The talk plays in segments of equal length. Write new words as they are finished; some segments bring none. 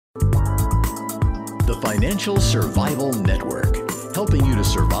The Financial Survival Network, helping you to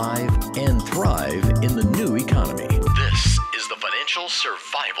survive and thrive in the new economy. This is the Financial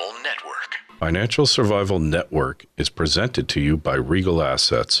Survival Network. Financial Survival Network is presented to you by Regal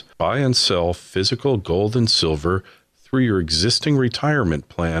Assets. Buy and sell physical gold and silver through your existing retirement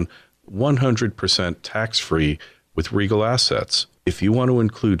plan, 100% tax-free with Regal Assets. If you want to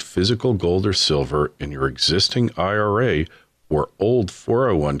include physical gold or silver in your existing IRA or old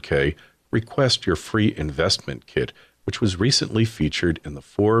 401k, request your free investment kit, which was recently featured in the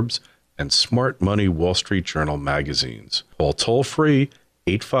Forbes and Smart Money Wall Street Journal magazines. Call toll-free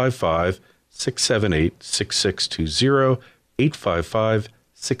 855-678-6620,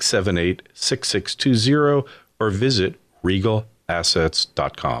 855-678-6620, or visit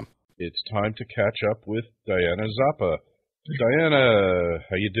regalassets.com. It's time to catch up with Diana Zappa. Diana,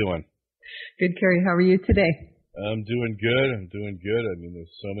 how you doing? Good, Kerry. How are you today? I'm doing good. I mean,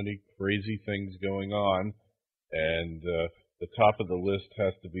 there's so many crazy things going on, and the top of the list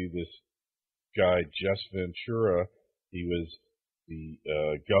has to be this guy, Ventura. He was the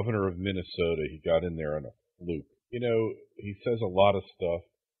governor of Minnesota. He got in there on a fluke. You know, he says a lot of stuff.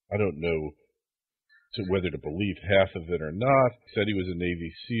 I don't know whether to believe half of it or not. He said he was a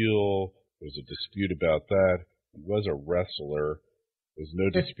Navy SEAL. There's a dispute about that. He was a wrestler. There's no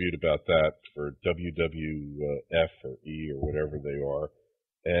dispute about that for WWF or E or whatever they are.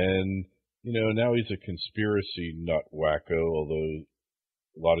 And, you know, now he's a conspiracy nut wacko, although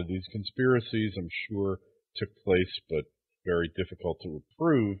a lot of these conspiracies, I'm sure, took place, but very difficult to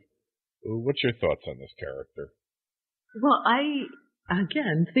prove. What's your thoughts on this character? Well, I,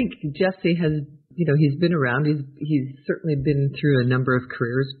 again, think Jesse has, you know, he's been around. He's certainly been through a number of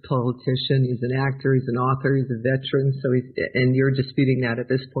careers, politician, he's an actor, he's an author, he's a veteran. So and you're disputing that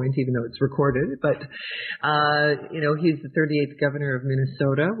at this point, even though it's recorded. But, you know, he's the 38th governor of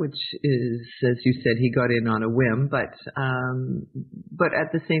Minnesota, which is, as you said, he got in on a whim. But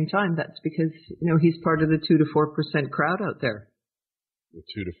at the same time, that's because, you know, he's part of the 2 to 4% crowd out there. The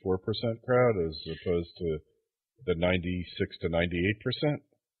 2 to 4% crowd as opposed to the 96 to 98%?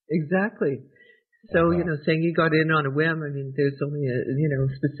 Exactly. So, you know, saying he got in on a whim, I mean, there's only a, you know,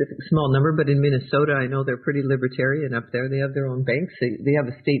 specific small number, but in Minnesota, I know they're pretty libertarian up there. They have their own banks. They have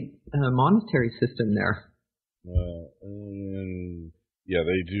a state monetary system there. Yeah,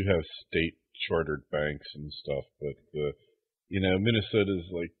 they do have state chartered banks and stuff, but, you know, Minnesota's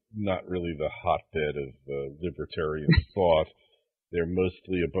like not really the hotbed of libertarian thought. They're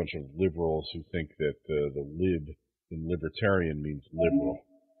mostly a bunch of liberals who think that the lib in libertarian means liberal.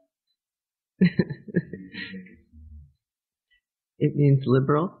 It means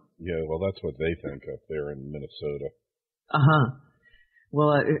liberal? Yeah, well, that's what they think up there in Minnesota. Uh-huh.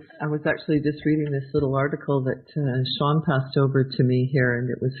 Well, I was actually just reading this little article that Sean passed over to me here, and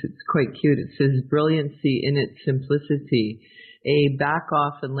it's quite cute. It says, "Brilliancy in its simplicity. A, back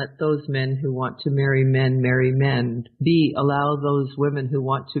off and let those men who want to marry men marry men. B, allow those women who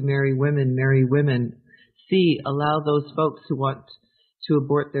want to marry women marry women. C, allow those folks who want to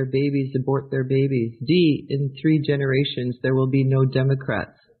abort their babies abort their babies. D, in 3 generations there will be no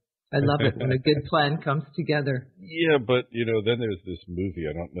Democrats." I love it when a good plan comes together. Yeah, but, you know, then there's this movie.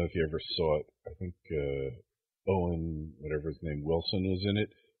 I don't know if you ever saw it. I think Owen, whatever his name, Wilson was in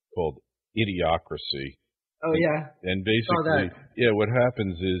it, called Idiocracy. Oh, yeah. And basically, yeah, what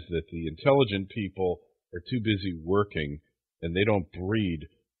happens is that the intelligent people are too busy working, and they don't breed,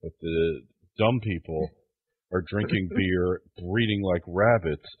 but the dumb people are drinking beer, breeding like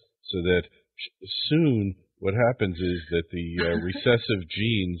rabbits, so that soon what happens is that the recessive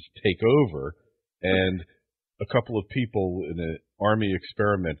genes take over, and a couple of people in an army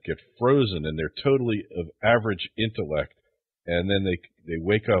experiment get frozen, and they're totally of average intellect, and then they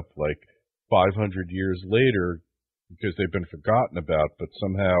wake up like 500 years later because they've been forgotten about, but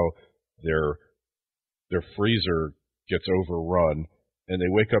somehow their freezer gets overrun, and they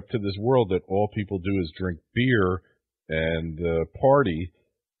wake up to this world that all people do is drink beer and party,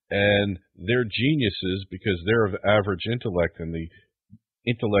 and they're geniuses because they're of average intellect, and the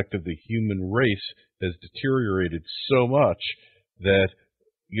intellect of the human race has deteriorated so much that,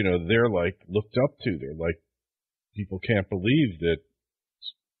 you know, they're like looked up to. They're like, people can't believe that,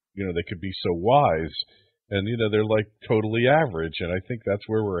 you know, they could be so wise, and, you know, they're like totally average. And I think that's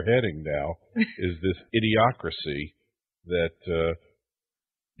where we're heading now, is this idiocracy that,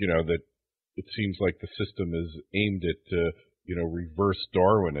 you know, that it seems like the system is aimed at, you know, reverse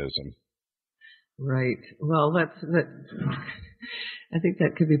Darwinism. Right. Well, I think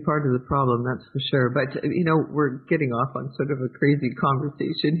that could be part of the problem, that's for sure. But, you know, we're getting off on sort of a crazy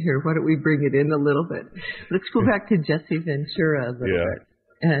conversation here. Why don't we bring it in a little bit? Let's go back to Jesse Ventura a little bit.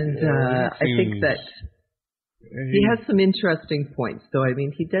 And I think that he has some interesting points, though. I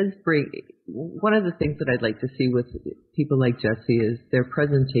mean, he does bring, one of the things that I'd like to see with people like Jesse is their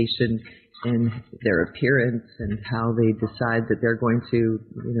presentation and their appearance and how they decide that they're going to,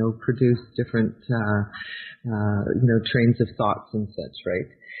 produce different, trains of thoughts and such, right?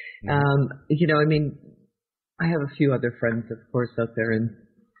 I mean, I have a few other friends, of course, out there in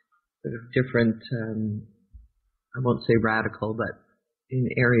sort of different, I won't say radical, but in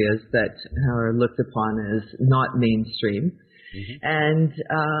areas that are looked upon as not mainstream. And,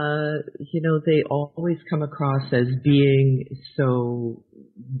 they always come across as being so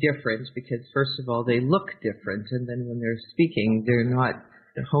different because, first of all, they look different. And then when they're speaking, they're not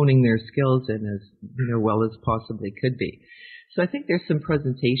honing their skills in as, well as possibly could be. So I think there's some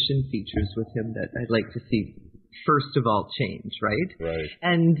presentation features with him that I'd like to see, first of all, change, right? Right.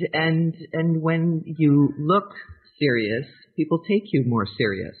 And when you look serious, people take you more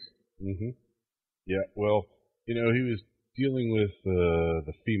serious. Yeah, well, he was dealing with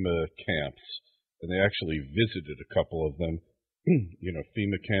the FEMA camps, and they actually visited a couple of them.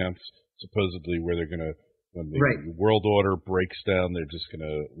 FEMA camps, supposedly where they're going to, when the world order breaks down, they're just going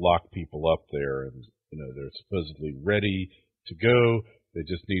to lock people up there, and they're supposedly ready to go. They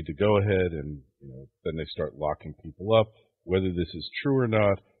just need to go ahead, and then they start locking people up. Whether this is true or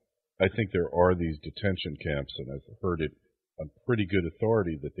not, I think there are these detention camps, and I've heard it on pretty good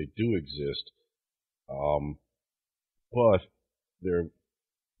authority that they do exist. But the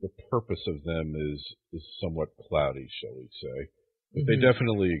purpose of them is somewhat cloudy, shall we say. But they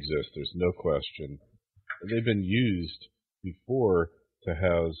definitely exist. There's no question. They've been used before to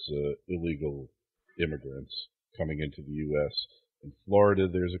house illegal immigrants coming into the U.S. In Florida,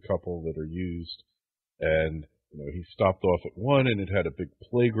 there's a couple that are used, and he stopped off at one, and it had a big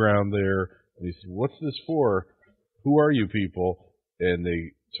playground there, and he said, "What's this for? Who are you people?" And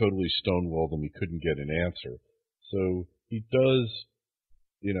they totally stonewalled him. He couldn't get an answer. So he does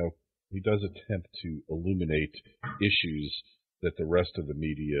attempt to illuminate issues that the rest of the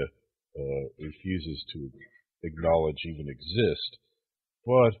media refuses to acknowledge even exist.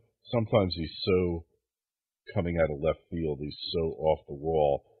 But sometimes he's so coming out of left field, he's so off the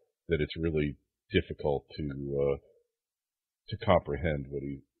wall that it's really difficult to comprehend what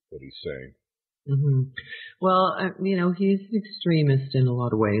he's saying. Well, he's an extremist in a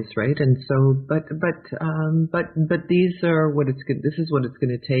lot of ways, right? And so, but these are what it's good. This is what it's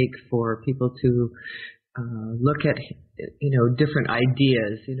going to take for people to look at, different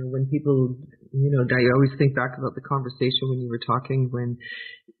ideas. When people, I always think back about the conversation when you were talking when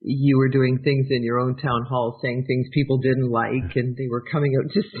you were doing things in your own town hall, saying things people didn't like, and they were coming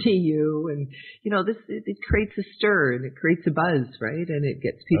out to see you, and it creates a stir and it creates a buzz, right? And it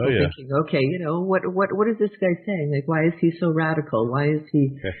gets people thinking, okay, what is this guy saying? Like, why is he so radical? Why is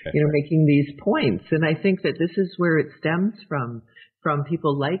he, making these points? And I think that this is where it stems from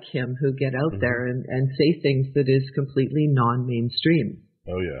people like him who get out there and say things that is completely non-mainstream.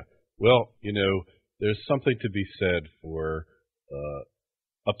 Oh yeah. Well, there's something to be said for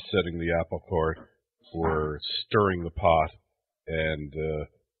upsetting the apple cart, for stirring the pot, and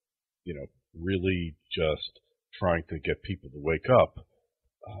really just trying to get people to wake up.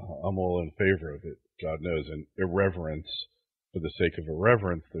 I'm all in favor of it, God knows. And irreverence, for the sake of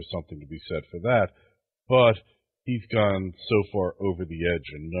irreverence, there's something to be said for that. But he's gone so far over the edge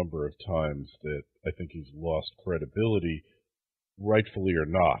a number of times that I think he's lost credibility, rightfully or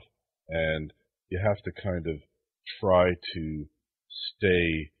not. And you have to kind of try to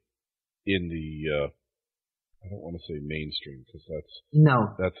stay in the, I don't want to say mainstream because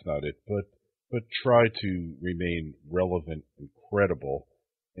that's not it, but try to remain relevant and credible.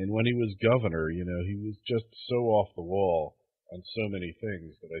 And when he was governor, he was just so off the wall on so many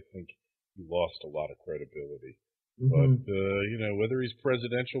things that I think he lost a lot of credibility. But, whether he's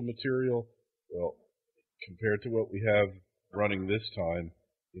presidential material, well, compared to what we have running this time,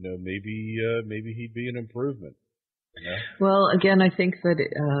 maybe he'd be an improvement. Well, again, I think that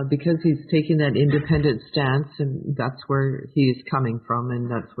because he's taking that independent stance, and that's where he's coming from, and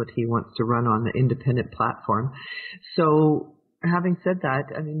that's what he wants to run on, the independent platform. So having said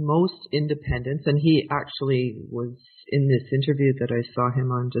that, I mean, most independents, and he actually was in this interview that I saw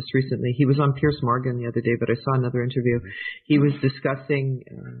him on just recently. He was on Piers Morgan the other day, but I saw another interview. He was discussing,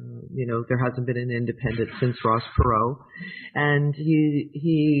 there hasn't been an independent since Ross Perot, and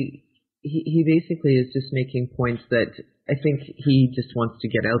he basically is just making points that I think he just wants to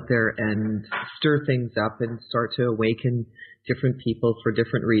get out there and stir things up and start to awaken different people for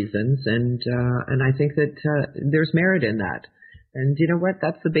different reasons, and I think that there's merit in that. And you know what?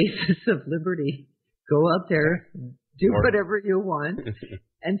 That's the basis of liberty. Go out there, do whatever you want,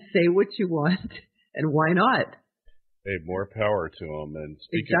 and say what you want, and why not? Hey, more power to them. And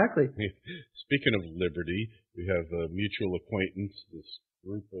Exactly. speaking of liberty, we have a mutual acquaintance, this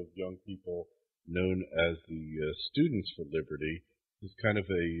group of young people known as the Students for Liberty. Is kind of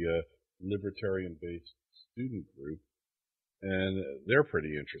a libertarian-based student group, and they're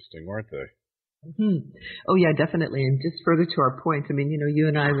pretty interesting, aren't they? Mm-hmm. Oh yeah, definitely. And just further to our point, I mean, you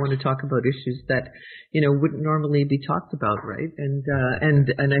and I want to talk about issues that, wouldn't normally be talked about, right? And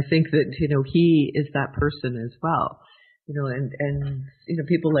I think that, he is that person as well. And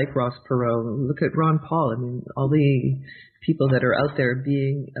people like Ross Perot, look at Ron Paul. I mean, all the people that are out there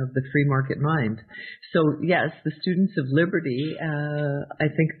being of the free market mind. So yes, the Students of Liberty, I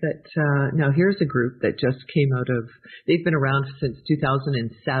think that, now here's a group that just came out of, they've been around since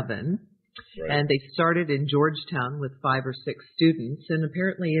 2007. Right. And they started in Georgetown with 5 or 6 students, and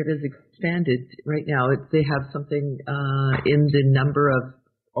apparently it has expanded right now. They have something in the number of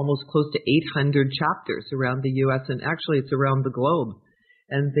almost close to 800 chapters around the U.S., and actually it's around the globe.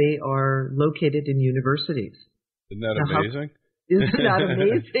 And they are located in universities. Isn't that amazing? Isn't that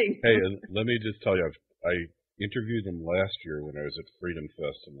amazing? Hey, let me just tell you, I interviewed them last year when I was at Freedom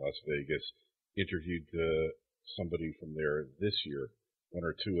Fest in Las Vegas. Interviewed somebody from there this year, 1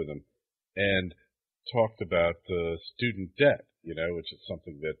 or 2 of them, and talked about student debt, which is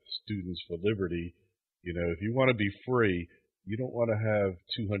something that Students for Liberty, if you want to be free, you don't want to have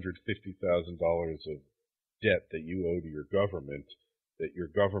 $250,000 of debt that you owe to your government, that your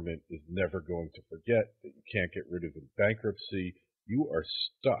government is never going to forget, that you can't get rid of in bankruptcy. You are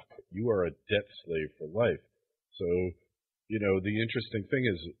stuck. You are a debt slave for life. So, the interesting thing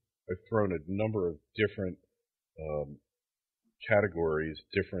is I've thrown a number of different categories,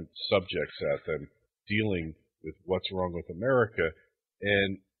 different subjects at them, dealing with what's wrong with America.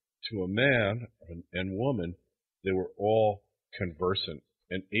 And to a man and woman, they were all conversant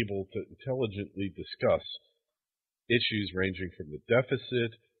and able to intelligently discuss issues ranging from the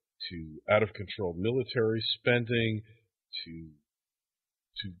deficit to out-of-control military spending to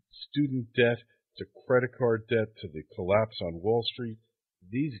student debt to credit card debt to the collapse on Wall Street.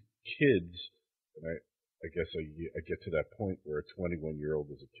 These kids, and I guess I get to that point where a 21-year-old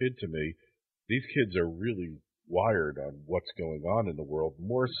is a kid to me. These kids are really wired on what's going on in the world,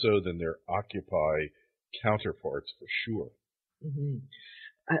 more so than their Occupy counterparts, for sure. Mm-hmm.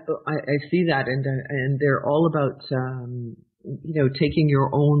 I see that, and they're all about taking your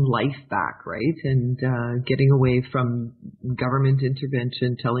own life back, right, and getting away from government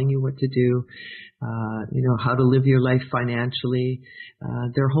intervention, telling you what to do, how to live your life financially.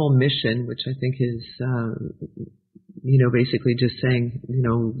 Their whole mission, which I think is basically just saying,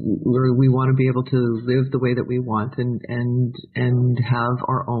 we want to be able to live the way that we want and have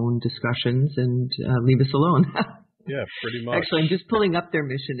our own discussions and leave us alone. Yeah, pretty much. Actually, I'm just pulling up their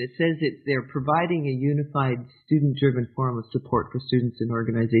mission. It says they're providing a unified, student-driven form of support for students and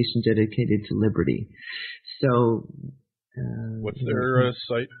organizations dedicated to liberty. So, what's their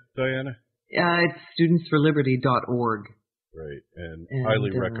site, Diana? It's studentsforliberty.org. Right, and highly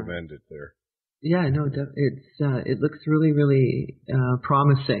recommend it there. Yeah, no, it looks really, really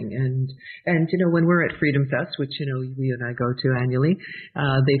promising, and when we're at Freedom Fest, which we and I go to annually,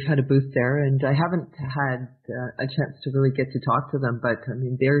 they've had a booth there, and I haven't had a chance to really get to talk to them, but I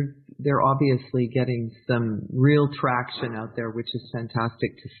mean they're obviously getting some real traction out there, which is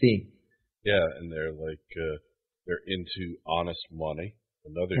fantastic to see. Yeah, and they're they're into honest money.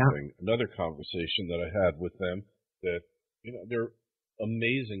 Another thing, another conversation that I had with them that they're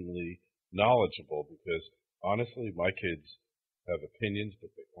amazingly knowledgeable, because honestly my kids have opinions,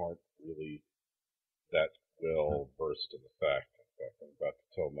 but they aren't really that well versed in the fact. In fact, I'm about to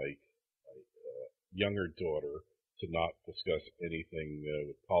tell my younger daughter to not discuss anything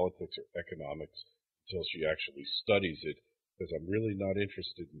with politics or economics until she actually studies it, because I'm really not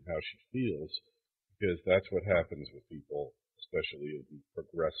interested in how she feels, because that's what happens with people, especially of the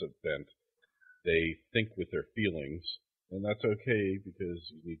progressive bent. They think with their feelings, and that's okay, because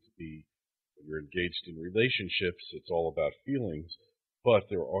you need to be, when you're engaged in relationships, it's all about feelings. But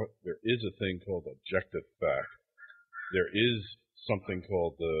there is a thing called objective fact. There is something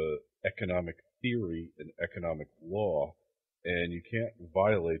called the economic theory and economic law, and you can't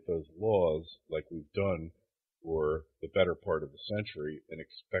violate those laws like we've done for the better part of the century and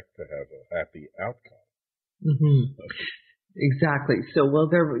expect to have a happy outcome. Mm-hmm. Exactly. So, well,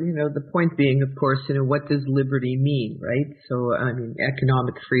 the point being, of course, what does liberty mean, right? So, I mean,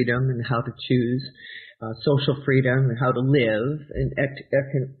 economic freedom and how to choose, social freedom and how to live, and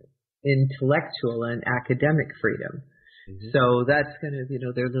intellectual and academic freedom. So that's kind of,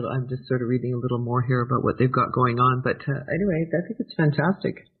 their little, I'm just sort of reading a little more here about what they've got going on. But anyway, I think it's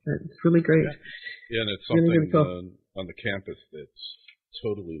fantastic. It's really great. Yeah, and it's Really, something really cool. on the campus that's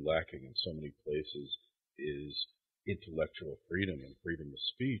totally lacking in so many places is intellectual freedom and freedom of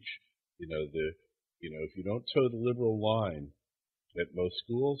speech. If you don't toe the liberal line at most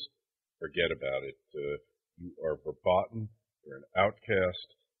schools, forget about it. You are verboten, you're an outcast,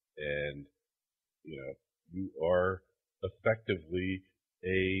 and you are effectively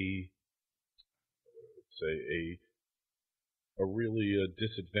a really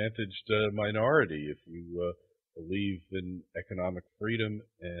disadvantaged minority if you believe in economic freedom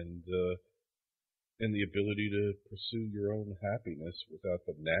and the ability to pursue your own happiness without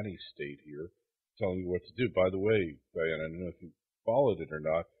the nanny state here telling you what to do. By the way, Diane, I don't know if you followed it or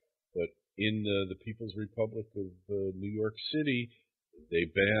not, but in the People's Republic of New York City, they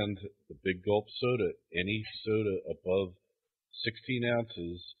banned the big gulp soda. Any soda above 16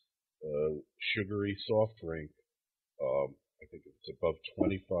 ounces, sugary soft drink, I think it's above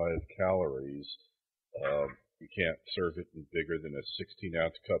 25 calories. You can't serve it in bigger than a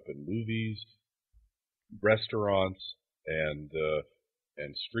 16-ounce cup in movies, restaurants, and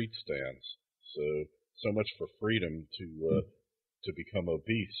street stands. So much for freedom to become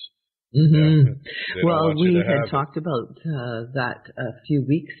obese. Mm-hmm. Yeah, well, we had talked about that a few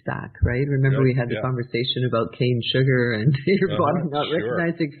weeks back, right? Remember we had the conversation about cane sugar and your body not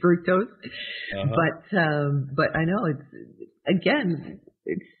recognizing fructose. But I know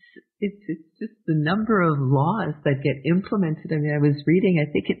it's just the number of laws that get implemented. I mean, I was reading,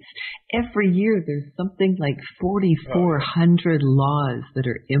 I think it's every year there's something like 4,400 laws that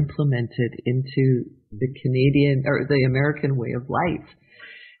are implemented into the Canadian or the American way of life.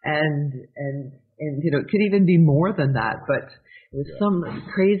 And it could even be more than that, but it was some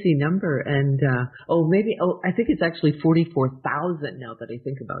crazy number. And I think it's actually 44,000 now that I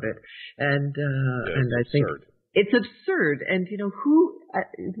think about it. And I think it's absurd. And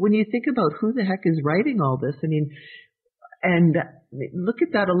when you think about who the heck is writing all this, I mean, and look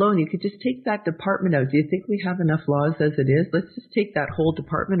at that alone. You could just take that department out. Do you think we have enough laws as it is? Let's just take that whole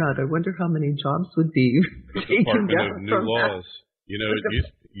department out. I wonder how many jobs would be taken down from laws. that. It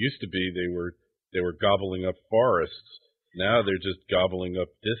used to be they were gobbling up forests. Now they're just gobbling up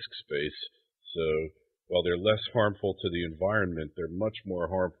disk space. So while they're less harmful to the environment, they're much more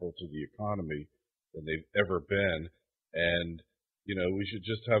harmful to the economy than they've ever been. And we should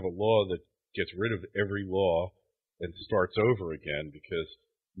just have a law that gets rid of every law and starts over again, because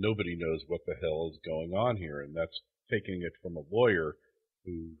nobody knows what the hell is going on here, and that's taking it from a lawyer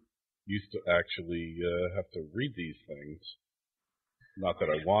who used to actually have to read these things. Not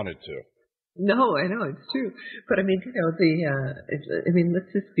that I wanted to. No, I know, it's true. But I mean, let's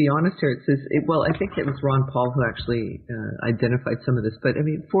just be honest here. It says, I think it was Ron Paul who actually identified some of this. But I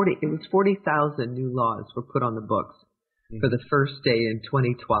mean, 40,000 new laws were put on the books for the first day in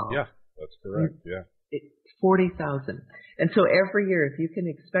 2012. Yeah, that's correct. Yeah. 40,000. And so every year, if you can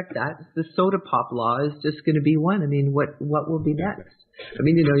expect that, the soda pop law is just going to be one. I mean, what will be next? I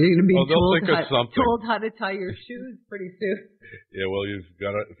mean, you're going to be told how to tie your shoes pretty soon. Yeah, well,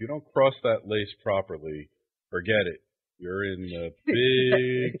 if you don't cross that lace properly, forget it. You're in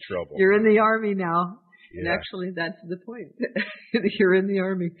big trouble. You're in the Army now. Yeah. And actually, that's the point. You're in the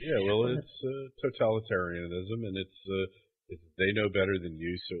Army. Yeah, well, it's totalitarianism, and it's they know better than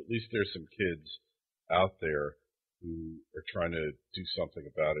you. So at least there's some kids out there who are trying to do something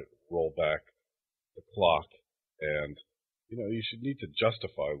about it, roll back the clock, and you should need to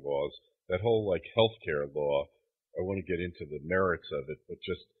justify laws. That whole healthcare law, I want to get into the merits of it, but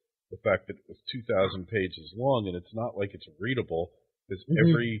just the fact that it was 2,000 pages long, and it's not like it's readable, because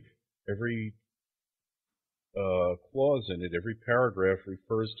every clause in it, every paragraph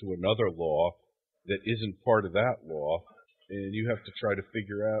refers to another law that isn't part of that law, and you have to try to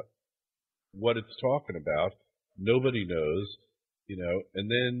figure out what it's talking about. Nobody knows, and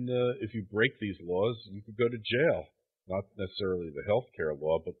then if you break these laws, you could go to jail. Not necessarily the healthcare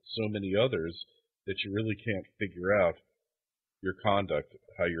law, but so many others that you really can't figure out your conduct,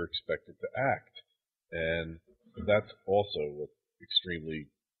 how you're expected to act. And that's also what's extremely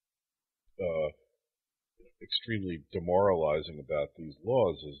demoralizing about these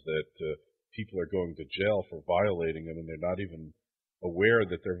laws, is that people are going to jail for violating them, and they're not even aware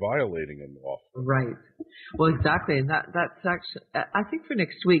that they're violating a law. Right. Well, exactly. And that's actually, I think for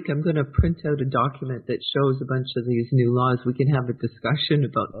next week, I'm going to print out a document that shows a bunch of these new laws. We can have a discussion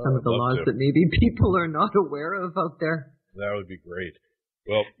about some of the laws that maybe people are not aware of out there. That would be great.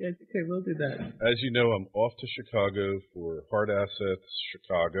 Well, yes, okay, we'll do that. As you know, I'm off to Chicago for Hard Assets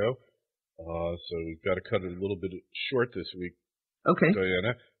Chicago. So we've got to cut it a little bit short this week, Okay.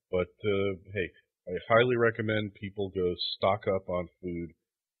 Diana. But hey, I highly recommend people go stock up on food.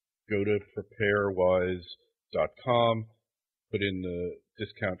 Go to preparewise.com, put in the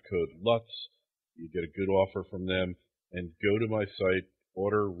discount code LUTZ. You get a good offer from them. And go to my site,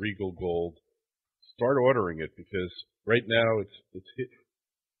 order Regal Gold. Start ordering it because right now it's hit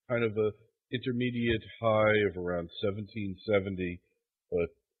kind of a intermediate high of around 1770, but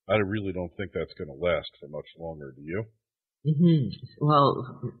I really don't think that's going to last for much longer. Do you? Well,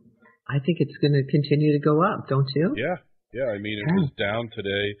 I think it's going to continue to go up, don't you? Yeah. I mean, it was down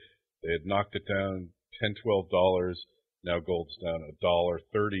today. They had knocked it down $10-12. Now gold's down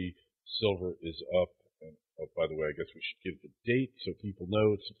 $1.30. Silver is up. And, oh, by the way, I guess we should give the date so people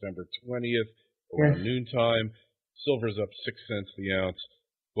know it's September 20th around noontime. Silver's up 6 cents the ounce.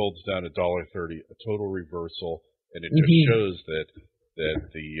 Gold's down $1.30. A total reversal, and it just shows that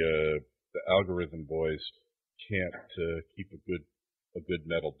the algorithm boys can't keep a good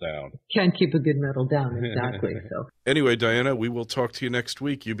metal down. Can't keep a good metal down, exactly. So Anyway, Diana, we will talk to you next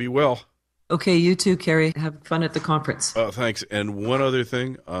week. You be well. okay, you too, Carrie. Have fun at the conference. Thanks. And one other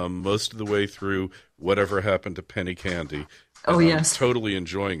thing, most of the way through Whatever Happened to Penny Candy. Yes. I'm totally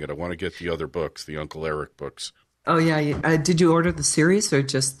enjoying it. I want to get the other books, the Uncle Eric books. Oh, yeah. Did you order the series or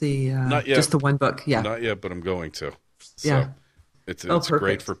just the Not yet. just the one book? Yeah. Not yet, but I'm going to. So Yeah. It's perfect.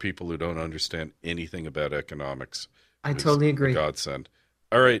 great for people who don't understand anything about economics. I totally agree. A godsend.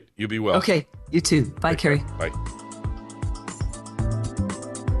 All right. You be well. Okay. You too. Bye, Carrie. Bye.